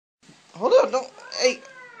Hold on, don't. Hey.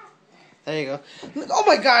 There you go. Oh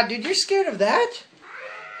my god, dude, you're scared of that?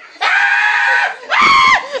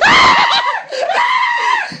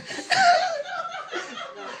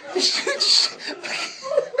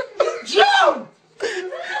 Joe!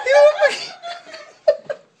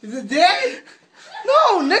 Is it dead?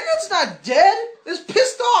 No, nigga, it's not dead. It's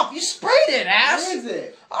pissed off. You sprayed it, ass. Where is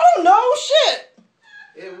it? I don't know, shit.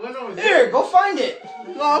 It went over Here, there. go find it.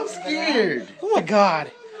 No, I'm scared. Oh my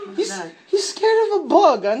god. He's scared of a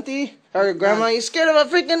bug, auntie. Or grandma, he's scared of a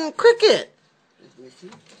freaking cricket.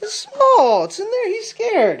 It's small. It's in there. He's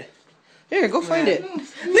scared. Here, go find it.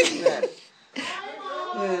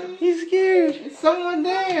 He's scared. It's someone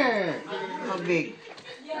there. How big?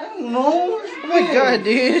 I don't know. Oh my god,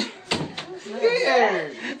 dude.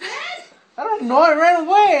 Scared. I don't know. I ran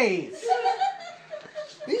away.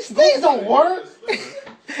 These things don't work.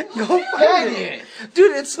 Go find it.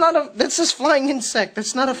 Dude, it's not a... That's a flying insect.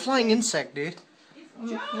 That's not a flying insect, dude.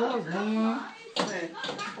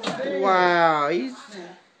 Wow. He's...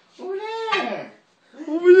 Over there.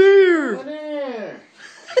 Over there. Over there.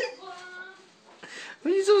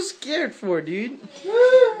 What are you so scared for, dude?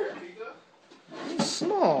 It's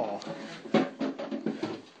small.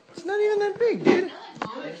 It's not even that big, dude.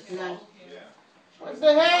 What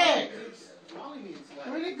the heck?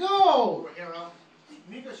 Where'd it go?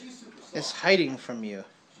 It's hiding from you.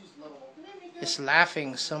 It's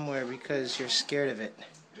laughing somewhere because you're scared of it.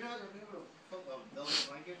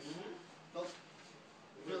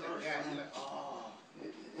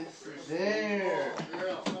 It's there.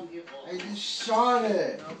 I just shot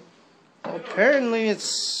it. Apparently it's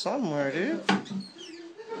somewhere, dude.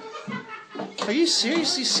 Are you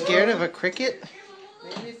seriously scared of a cricket?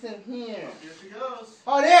 Maybe it's in here.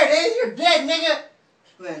 Oh, there it is. You're dead, nigga.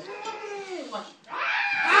 Dead.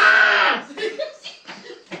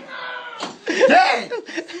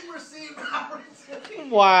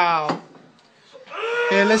 Wow.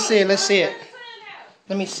 Here, let's see it. Let's see it.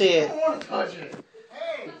 Let me see it. I don't want to touch it.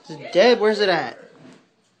 Is it dead? Where's it at?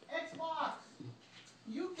 Xbox.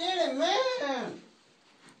 You get it, man.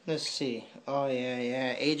 Let's see. Oh,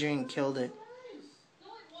 yeah. Adrian killed it.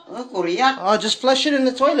 Korea. Oh, just flush it in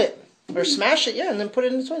the toilet. Or smash it, yeah, and then put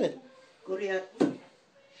it in the toilet. Korea.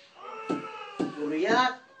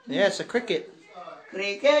 Korea. Yeah, it's a cricket.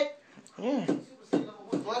 Cricket. Yeah.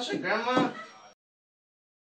 Flush it, Grandma.